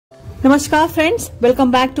Namaskar friends, welcome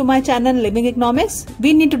back to my channel Living Economics.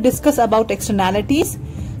 We need to discuss about externalities.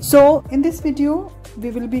 So in this video we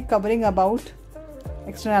will be covering about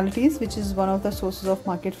externalities, which is one of the sources of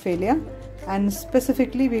market failure, and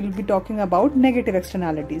specifically we will be talking about negative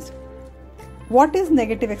externalities. What is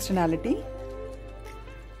negative externality?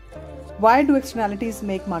 Why do externalities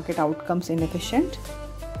make market outcomes inefficient?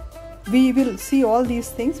 We will see all these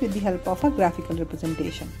things with the help of a graphical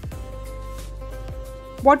representation.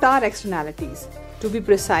 What are externalities? To be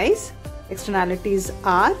precise, externalities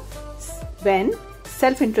are when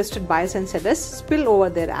self-interested buyers and sellers spill over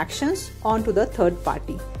their actions onto the third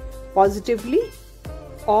party, positively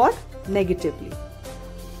or negatively.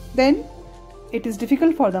 Then it is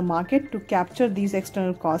difficult for the market to capture these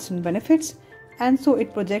external costs and benefits, and so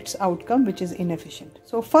it projects outcome which is inefficient.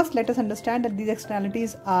 So first let us understand that these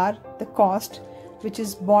externalities are the cost which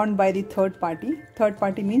is borne by the third party. Third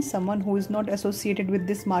party means someone who is not associated with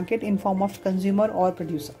this market in form of consumer or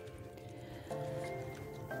producer.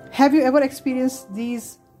 Have you ever experienced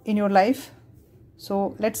these in your life?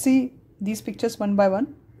 So let's see these pictures one by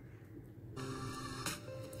one.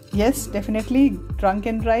 Yes, definitely, drunk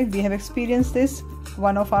and drive. We have experienced this.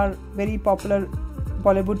 One of our very popular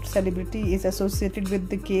Bollywood celebrity is associated with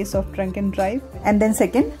the case of drunk and drive. And then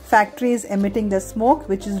second, factories emitting the smoke,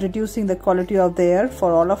 which is reducing the quality of the air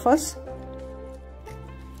for all of us.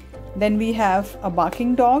 Then we have a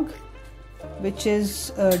barking dog, which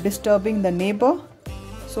is disturbing the neighbor.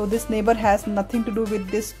 So this neighbor has nothing to do with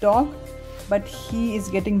this dog, but he is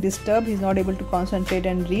getting disturbed. He's not able to concentrate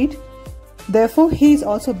and read. Therefore, he is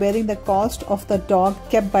also bearing the cost of the dog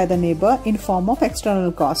kept by the neighbor in form of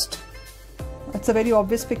external cost. It's a very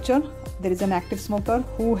obvious picture. There is an active smoker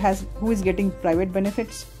who is getting private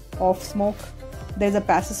benefits of smoke. There is a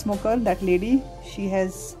passive smoker, that lady. She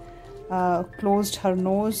has closed her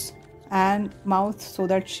nose and mouth so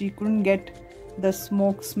that she couldn't get the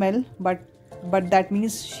smoke smell, but that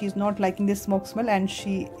means she's not liking this smoke smell, and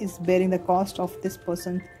she is bearing the cost of this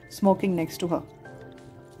person smoking next to her.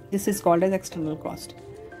 This is called as external cost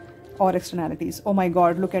or externalities. Oh my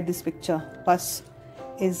god, look at this picture. Bus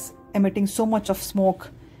is emitting so much of smoke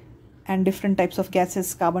and different types of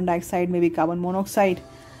gases, carbon dioxide, maybe carbon monoxide,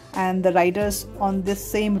 and the riders on this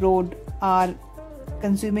same road are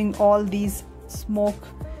consuming all these smoke.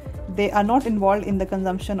 They are not involved in the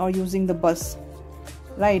consumption or using the bus,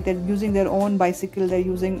 right? They're using their own bicycle, they're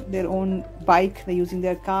using their own bike, they're using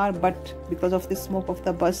their car, but because of the smoke of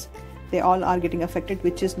the bus, they all are getting affected,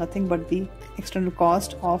 which is nothing but the external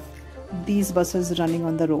cost of these buses running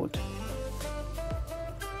on the road.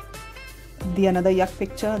 Another yuck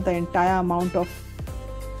picture, the entire amount of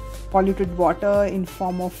polluted water in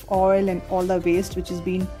form of oil and all the waste which is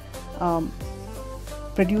being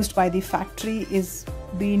produced by the factory is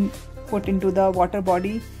being put into the water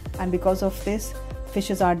body, and because of this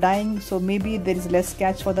fishes are dying. So maybe there is less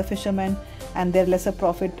catch for the fishermen, and their lesser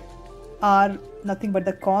profit are nothing but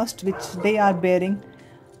the cost which they are bearing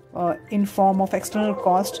in form of external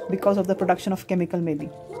cost because of the production of chemical. Maybe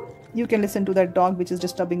you can listen to that dog which is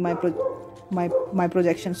disturbing my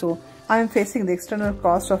projection. So I am facing the external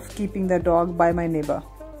cost of keeping the dog by my neighbor.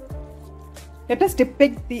 Let us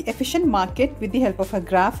depict the efficient market with the help of a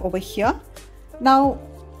graph over here. Now,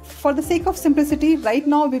 for the sake of simplicity, right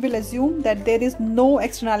now we will assume that there is no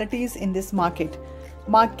externalities in this market.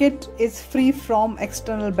 Market is free from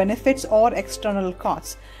external benefits or external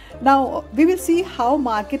costs. Now we will see how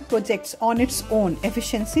market projects on its own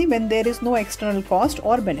efficiency when there is no external cost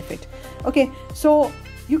or benefit. Okay, so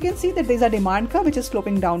you can see that there is a demand curve which is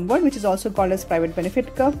sloping downward, which is also called as private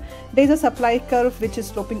benefit curve. There is a supply curve which is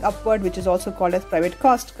sloping upward, which is also called as private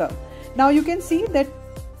cost curve. Now you can see that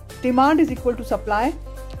demand is equal to supply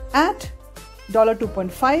at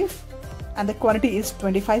 $2.5 and the quantity is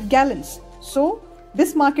 25 gallons. So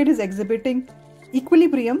this market is exhibiting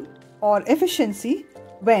equilibrium or efficiency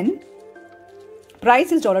when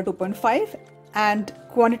price is $2.5 and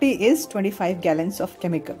quantity is 25 gallons of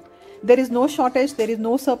chemical. There is no shortage, there is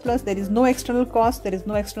no surplus, there is no external cost, there is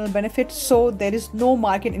no external benefit, so there is no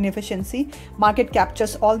market inefficiency. Market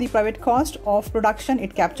captures all the private cost of production,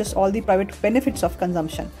 it captures all the private benefits of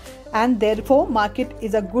consumption, and therefore market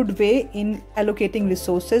is a good way in allocating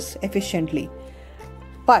resources efficiently.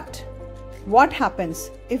 But what happens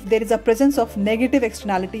if there is a presence of negative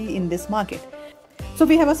externality in this market? So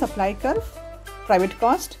we have a supply curve, private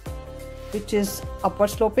cost, which is upward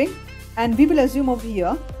sloping, and we will assume over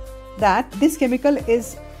here that this chemical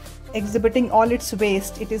is exhibiting all its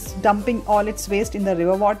waste. It is dumping all its waste in the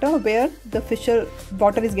river water where the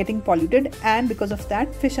water is getting polluted, and because of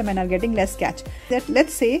that fishermen are getting less catch.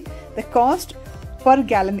 Let's say the cost per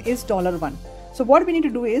gallon is $1. So what we need to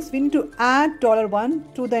do is we need to add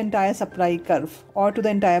 $1 to the entire supply curve or to the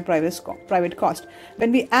entire private cost.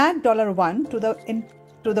 When we add $1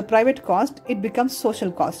 to the private cost, it becomes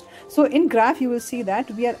social cost. So in graph you will see that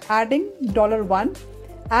we are adding $1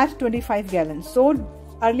 at 25 gallons. So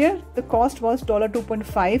earlier the cost was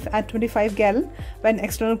 $2.5 at 25 gallon when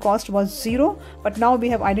external cost was 0, but now we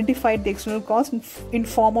have identified the external cost in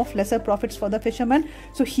form of lesser profits for the fishermen.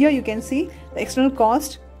 So here you can see the external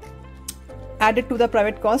cost added to the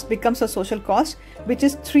private cost becomes a social cost, which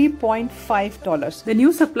is $3.5. The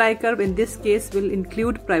new supply curve in this case will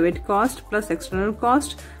include private cost plus external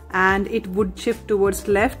cost, and it would shift towards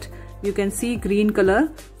left. You can see green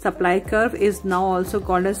color supply curve is now also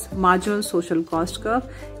called as marginal social cost curve.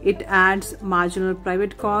 It adds marginal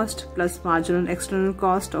private cost plus marginal external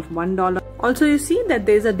cost of $1. Also you see that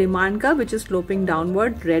there is a demand curve which is sloping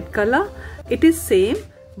downward, red color. It is same.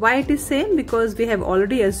 Why it is same? Because we have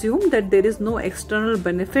already assumed that there is no external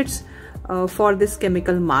benefits for this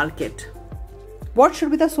chemical market. What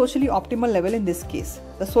should be the socially optimal level in this case?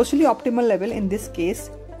 The socially optimal level in this case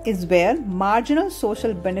is where marginal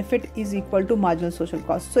social benefit is equal to marginal social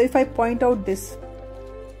cost. So if I point out this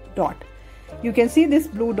dot, you can see this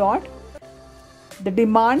blue dot. The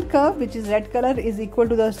demand curve, which is red color, is equal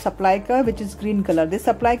to the supply curve, which is green color. This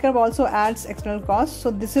supply curve also adds external costs.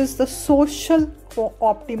 So this is the socially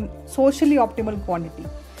optimal quantity,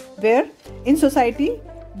 where in society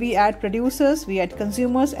we add producers, we add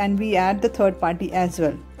consumers, and we add the third party as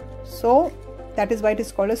well. So that is why it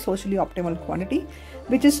is called a socially optimal quantity,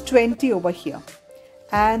 which is 20 over here.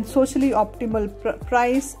 And socially optimal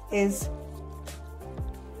price is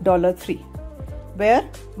 $3, where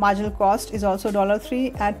marginal cost is also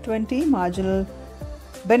 $3 at 20, marginal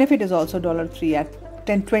benefit is also $3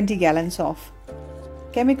 at 20 gallons of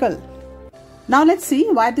chemical. Now let's see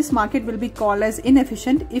why this market will be called as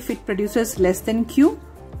inefficient if it produces less than Q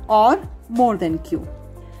or more than Q.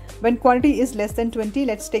 When quantity is less than 20,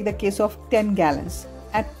 let's take the case of 10 gallons.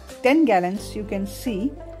 At 10 gallons, you can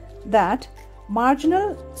see that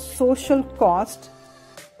marginal social cost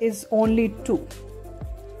is only 2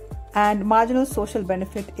 and marginal social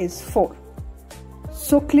benefit is 4.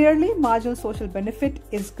 So clearly marginal social benefit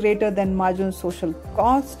is greater than marginal social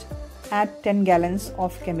cost at 10 gallons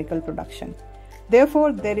of chemical production.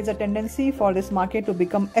 Therefore, there is a tendency for this market to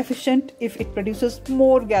become efficient if it produces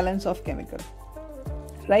more gallons of chemical,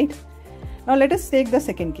 right? Now let us take the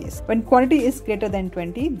second case. When quantity is greater than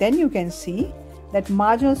 20, then you can see that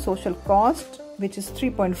marginal social cost, which is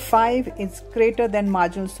 3.5, is greater than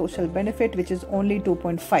marginal social benefit, which is only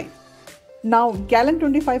 2.5. Now gallon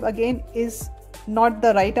 25 again is not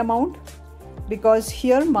the right amount, because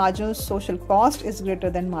here marginal social cost is greater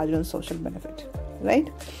than marginal social benefit, right?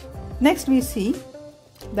 Next we see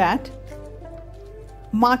that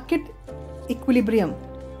market equilibrium,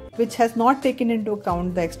 which has not taken into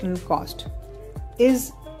account the external cost,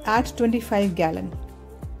 is at 25 gallon,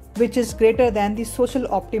 which is greater than the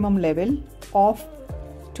social optimum level of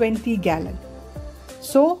 20 gallon.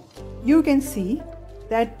 So you can see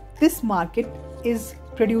that this market is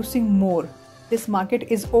producing more. This market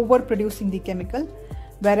is overproducing the chemical,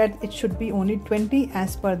 whereas it should be only 20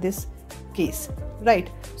 as per this case, right?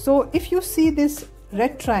 So if you see this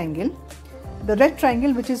red triangle, the red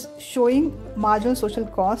triangle which is showing marginal social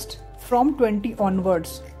cost from 20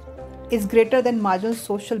 onwards is greater than marginal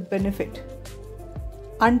social benefit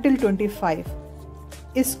until 25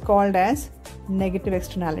 is called as negative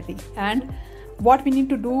externality. And what we need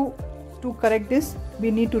to do to correct this,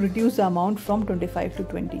 we need to reduce the amount from 25 to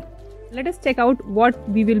 20. Let us check out what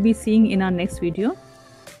we will be seeing in our next video.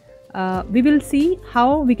 We will see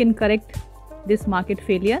how we can correct this market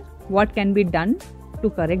failure, what can be done to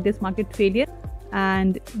correct this market failure.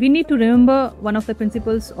 And we need to remember one of the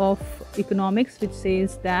principles of economics, which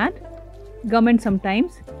says that government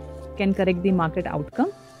sometimes can correct the market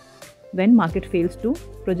outcome when market fails to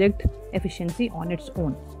project efficiency on its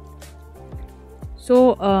own.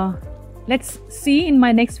 So let's see in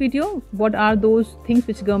my next video what are those things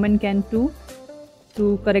which government can do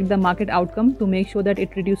to correct the market outcome, to make sure that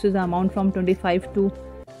it reduces the amount from 25 to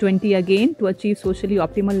 20 again, to achieve socially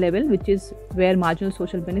optimal level, which is where marginal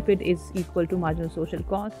social benefit is equal to marginal social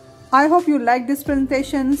cost. I hope you liked this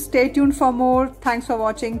presentation. Stay tuned for more. Thanks for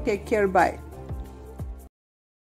watching. Take care. Bye.